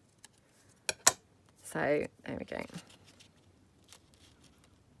 So there we go.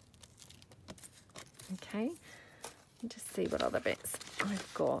 Okay, just see what other bits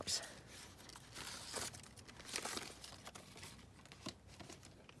I've got.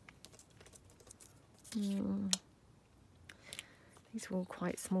 These are all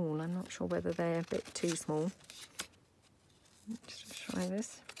quite small. I'm not sure whether they're a bit too small. Let's just try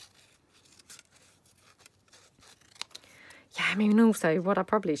this. Yeah, I mean, also what I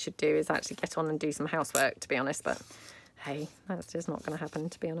probably should do is actually get on and do some housework, to be honest, but hey, that's just not going to happen,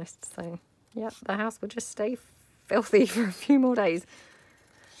 to be honest. So yeah, the house will just stay filthy for a few more days.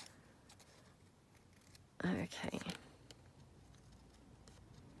 Okay.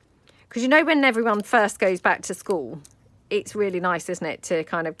 Because you know when everyone first goes back to school, it's really nice, isn't it, to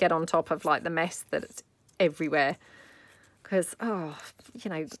kind of get on top of like the mess that's everywhere. Because, oh, you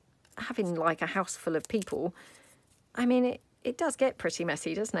know, having like a house full of people, I mean, it does get pretty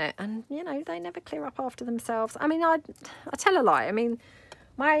messy, doesn't it? And, you know, they never clear up after themselves. I mean, I tell a lie. I mean,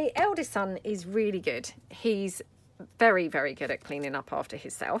 my eldest son is really good. He's very, very good at cleaning up after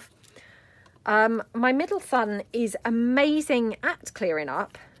himself. My middle son is amazing at clearing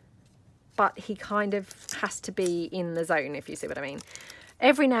up, but he kind of has to be in the zone, if you see what I mean.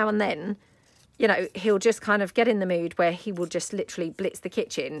 Every now and then, you know, he'll just kind of get in the mood where he will just literally blitz the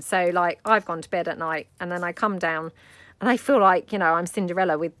kitchen. So, like, I've gone to bed at night and then I come down and I feel like, you know, I'm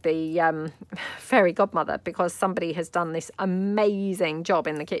Cinderella with the fairy godmother because somebody has done this amazing job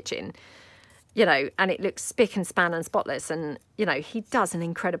in the kitchen, you know, and it looks spick and span and spotless. And, you know, he does an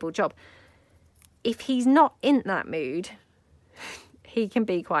incredible job. If he's not in that mood, he can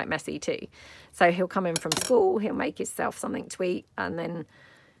be quite messy too. So he'll come in from school, he'll make himself something to eat, and then,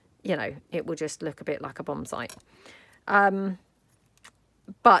 you know, it will just look a bit like a bomb site.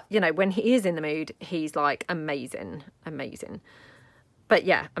 But, you know, when he is in the mood, he's like amazing, amazing. But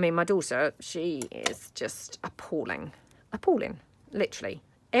yeah, I mean, my daughter, she is just appalling, literally.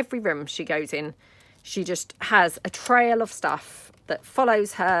 Every room she goes in, she just has a trail of stuff that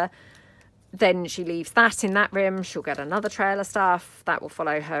follows her. Then she leaves that in that room. She'll get another trail of stuff. That will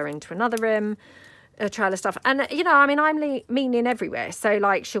follow her into another room, a trail of stuff. And, you know, I mean, I'm meaning everywhere. So,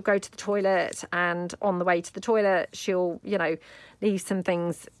 like, she'll go to the toilet and on the way to the toilet, she'll, you know, leave some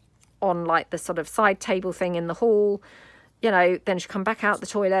things on, like, the sort of side table thing in the hall. You know, then she'll come back out the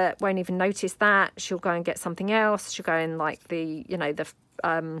toilet, won't even notice that. She'll go and get something else. She'll go in, like, the, you know, the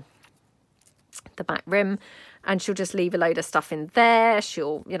back room, and she'll just leave a load of stuff in there.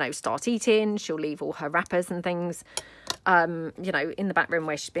 She'll, you know, start eating. She'll leave all her wrappers and things, you know, in the back room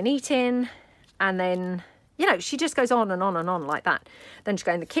where she's been eating. And then, you know, she just goes on and on and on like that. Then she'll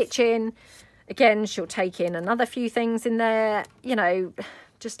go in the kitchen. Again, she'll take in another few things in there, you know,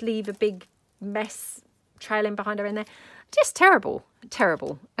 just leave a big mess trailing behind her in there. Just terrible,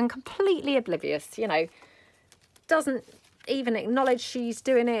 terrible, and completely oblivious, you know, doesn't even acknowledge she's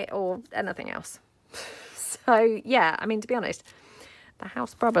doing it or anything else. So, yeah, I mean, to be honest, the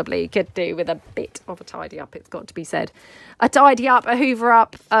house probably could do with a bit of a tidy up, it's got to be said. A tidy up, a hoover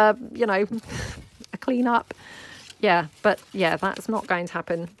up, you know, a clean up. Yeah, but, yeah, that's not going to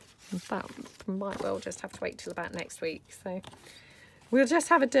happen. That might well just have to wait till about next week. So, we'll just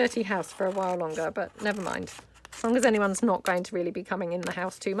have a dirty house for a while longer, but never mind. As long as anyone's not going to really be coming in the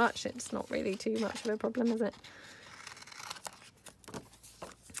house too much, it's not really too much of a problem, is it?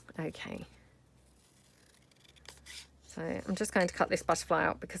 Okay. So I'm just going to cut this butterfly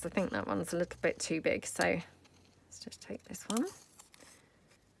out because I think that one's a little bit too big. So let's just take this one.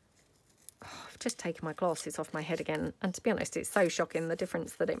 Oh, I've just taken my glasses off my head again. And to be honest, it's so shocking the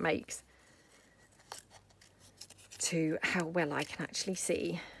difference that it makes to how well I can actually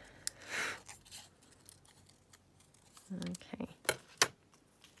see. Okay.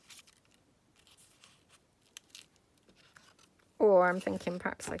 Or I'm thinking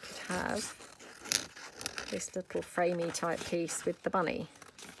perhaps I could have this little framey type piece with the bunny.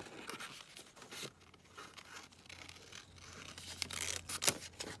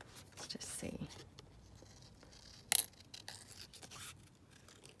 Let's just see.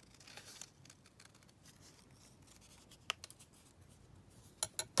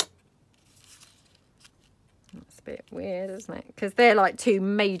 That's a bit weird, isn't it? Because they're like two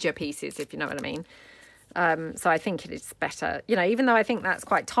major pieces, if you know what I mean. So I think it is better, you know, even though I think that's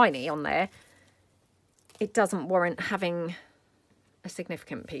quite tiny on there, it doesn't warrant having a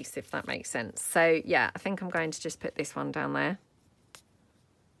significant piece, if that makes sense. So yeah, I think I'm going to just put this one down there.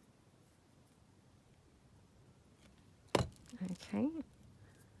 Okay.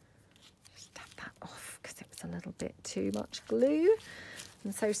 Just tap that off because it was a little bit too much glue.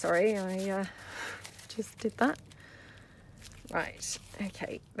 I'm so sorry, I just did that. Right,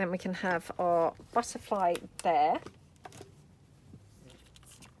 okay, then we can have our butterfly there.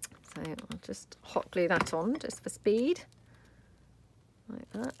 So I'll just hot glue that on just for speed, like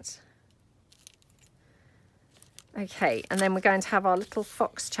that. Okay, and then we're going to have our little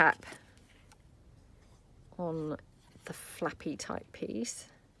fox chap on the flappy type piece.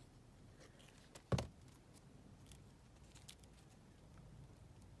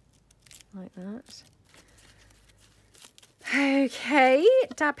 Like that. Okay,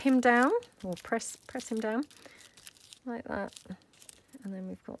 dab him down, or press him down, like that. And then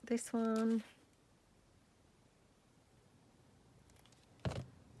we've got this one.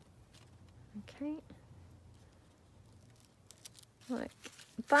 Okay. Like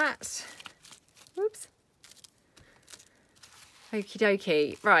that. Whoops. Okie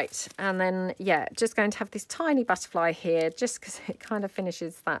dokie. Right, and then, yeah, just going to have this tiny butterfly here, just because it kind of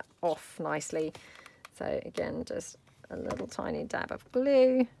finishes that off nicely. So, again, just a little tiny dab of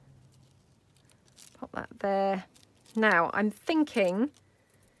glue. Pop that there. Now, I'm thinking,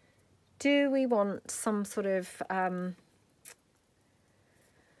 do we want some sort of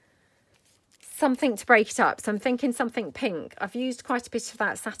something to break it up? So I'm thinking something pink. I've used quite a bit of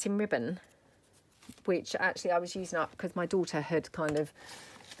that satin ribbon, which actually I was using up because my daughter had kind of,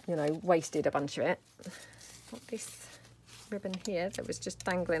 you know, wasted a bunch of it. Got this ribbon here that was just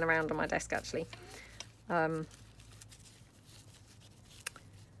dangling around on my desk, actually. No,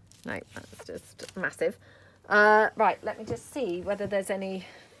 that's just massive. Right, let me just see whether there's any,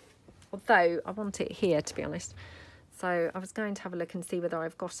 although I want it here, to be honest. So I was going to have a look and see whether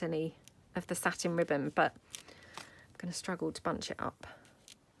I've got any of the satin ribbon, but I'm going to struggle to bunch it up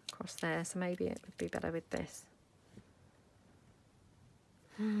across there, so maybe it would be better with this.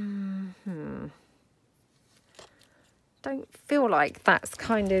 Don't feel like that's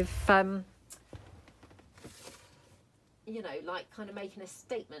kind of, you know, like kind of making a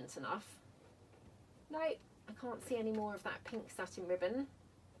statement enough. No, I can't see any more of that pink satin ribbon.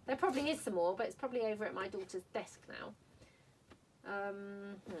 There probably is some more, but it's probably over at my daughter's desk now.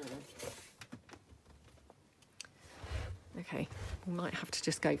 Okay, we might have to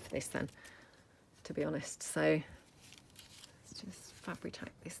just go for this then, to be honest. So let's just fabric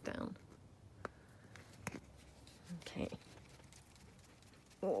tack this down. Okay.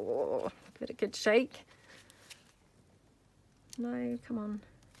 Oh, give it a good shake. No, come on.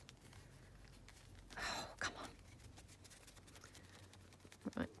 Oh, come on.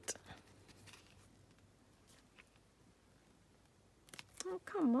 Right. Oh,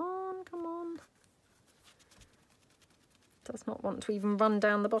 come on, come on. Does not want to even run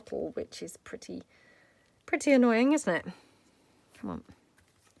down the bottle, which is pretty annoying, isn't it? Come on.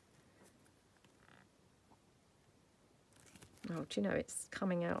 Oh, do you know, it's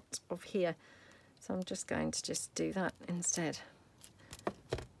coming out of here. So I'm just going to just do that instead.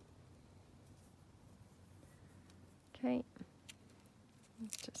 Okay.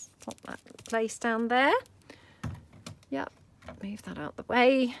 Just pop that lace down there. Yep, move that out the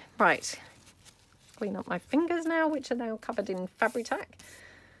way. Right. Clean up my fingers now, which are now covered in fabric tack.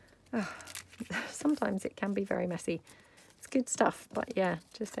 Oh, sometimes it can be very messy. It's good stuff, but yeah,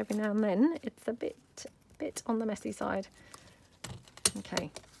 just every now and then it's a bit on the messy side.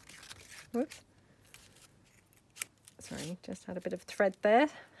 Okay. Whoops. Sorry, just had a bit of thread there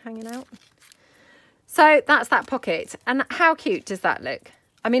hanging out. So that's that pocket. And how cute does that look?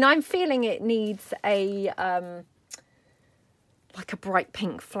 I mean, I'm feeling it needs a like a bright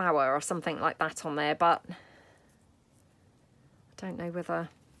pink flower or something like that on there, but I don't know whether,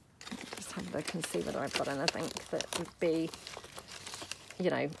 just have a look and see whether I've got anything that would be, you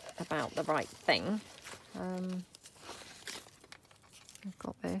know, about the right thing. I've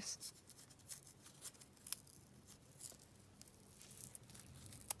got this.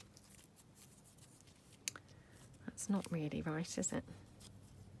 That's not really right, is it?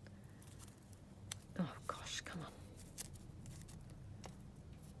 Oh gosh, come on.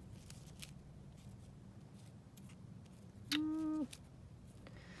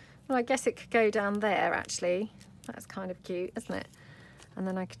 Well, I guess it could go down there, actually. That's kind of cute, isn't it? And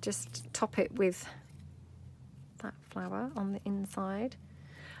then I could just top it with that flower on the inside.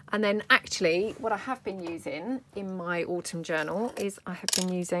 And then actually, what I have been using in my autumn journal is I have been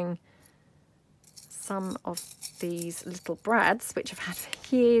using some of these little brads, which I've had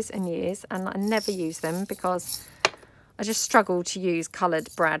for years and years, and I never use them because I just struggle to use coloured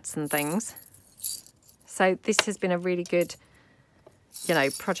brads and things. So this has been a really good, you know,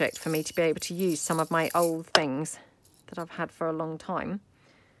 project for me to be able to use some of my old things that I've had for a long time.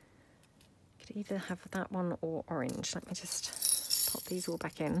 Could either have that one or orange. Let me just pop these all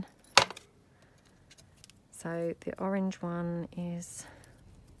back in. So the orange one is,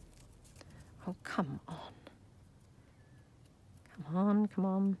 oh, come on. Come on, come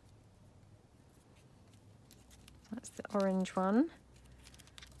on. That's the orange one.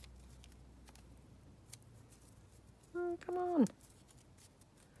 Oh, come on.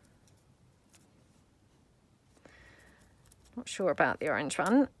 Not sure about the orange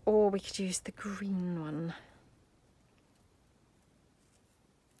one, or we could use the green one.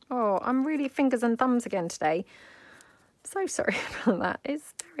 Oh, I'm really fingers and thumbs again today. So sorry about that.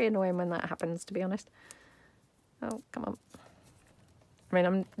 It's very annoying when that happens, to be honest. Oh, come on. I mean,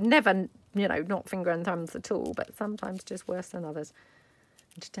 I'm never, you know, not finger and thumbs at all, but sometimes just worse than others.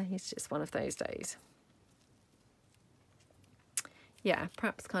 And today is just one of those days. Yeah,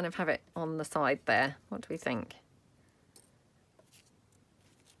 perhaps kind of have it on the side there. What do we think?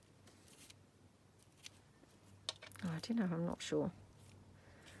 Oh, I don't know, I'm not sure.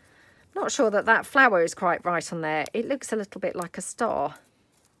 Not sure that that flower is quite right on there. It looks a little bit like a star,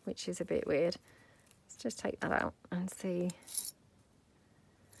 which is a bit weird. Let's just take that out and see.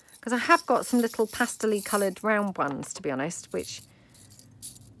 Because I have got some little pastel-y coloured round ones, to be honest, which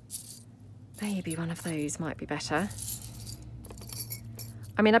maybe one of those might be better.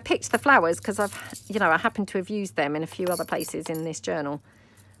 I mean, I picked the flowers because I happen to have used them in a few other places in this journal.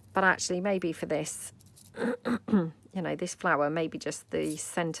 But actually, maybe for this, this flower, maybe just the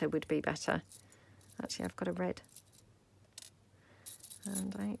centre would be better. Actually, I've got a red.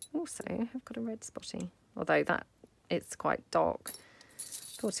 And I also have got a red spotty. Although it's quite dark.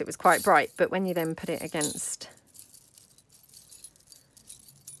 Thought it was quite bright, but when you then put it against,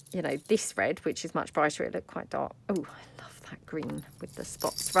 this red, which is much brighter, it looked quite dark. Oh, I love that green with the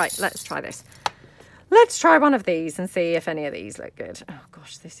spots. Right, let's try this. Let's try one of these and see if any of these look good. Oh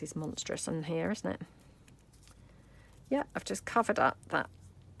gosh, this is monstrous in here, isn't it? Yeah, I've just covered up that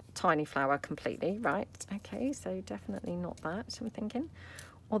tiny flower completely. Right, okay, so definitely not that, I'm thinking.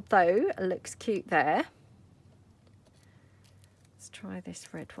 Although it looks cute there. Let's try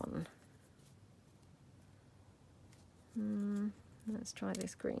this red one. Let's try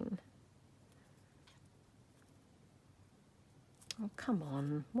this green. Oh, come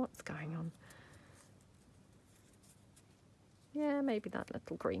on. What's going on? Yeah, maybe that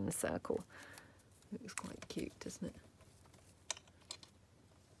little green circle. Looks quite cute, doesn't it?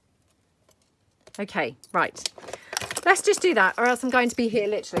 Okay, right. Let's just do that, or else I'm going to be here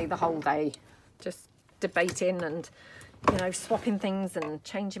literally the whole day. Just debating and, swapping things and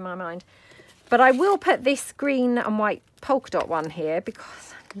changing my mind. But I will put this green and white polka dot one here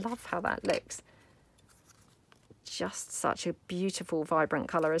because I love how that looks. Just such a beautiful, vibrant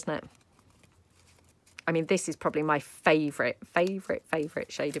colour, isn't it? I mean, this is probably my favourite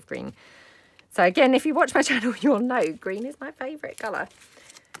shade of green. So again, if you watch my channel, you'll know green is my favourite colour.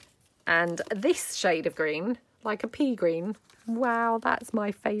 And this shade of green, like a pea green, wow, that's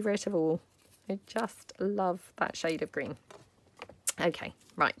my favourite of all. I just love that shade of green. Okay,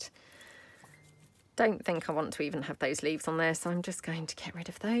 right. Don't think I want to even have those leaves on there, so I'm just going to get rid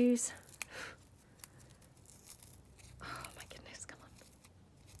of those. Oh my goodness, come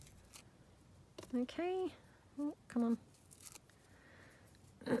on. Okay, oh, come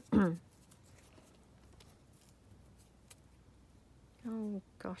on. Oh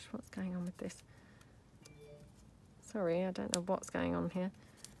gosh, what's going on with this? Sorry, I don't know what's going on here.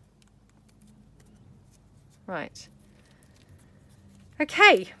 Right.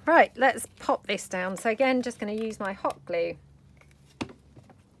 Okay, right, let's pop this down. So again, just going to use my hot glue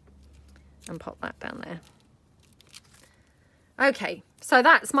and pop that down there. Okay, so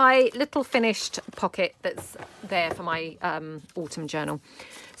that's my little finished pocket that's there for my autumn journal.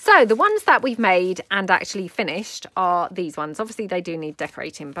 So the ones that we've made and actually finished are these ones. Obviously they do need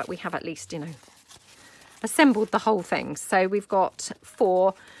decorating, but we have at least, assembled the whole thing. So we've got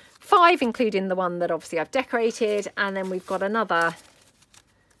 4, 5, including the one that obviously I've decorated. And then we've got another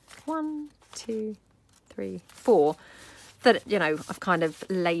 1, 2, 3, 4 that, I've kind of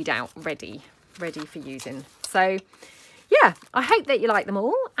laid out ready for using. So yeah, I hope that you like them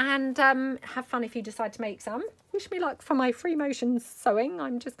all and have fun if you decide to make some. Wish me luck for my free motion sewing.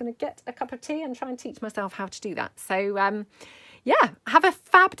 I'm just going to get a cup of tea and try and teach myself how to do that. So yeah, have a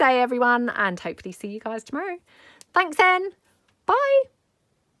fab day, everyone, and hopefully see you guys tomorrow. Thanks, then. Bye.